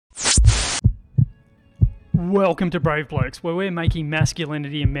Welcome to Brave Blokes, where we're making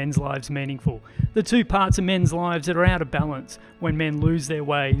masculinity in men's lives meaningful. The two parts of men's lives that are out of balance, when men lose their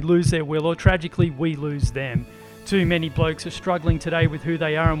way, lose their will, or tragically we lose them. Too many blokes are struggling today with who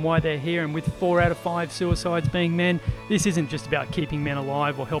they are and why they're here, and with 4 out of 5 suicides being men, this isn't just about keeping men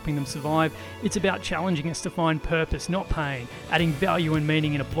alive or helping them survive, it's about challenging us to find purpose, not pain, adding value and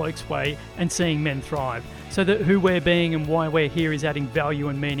meaning in a bloke's way, and seeing men thrive. So that who we're being and why we're here is adding value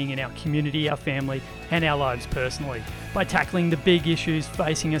and meaning in our community, our family, and our lives personally. By tackling the big issues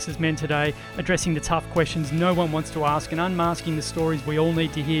facing us as men today, addressing the tough questions no one wants to ask, and unmasking the stories we all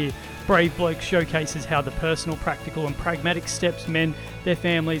need to hear, Brave Blokes showcases how the personal, practical, and pragmatic steps men, their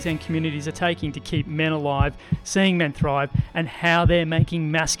families, and communities are taking to keep men alive, seeing men thrive, and how they're making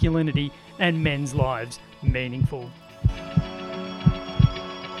masculinity and men's lives meaningful.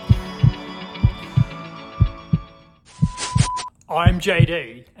 I'm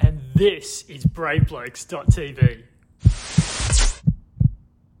JD, and this is BraveBlokes TV.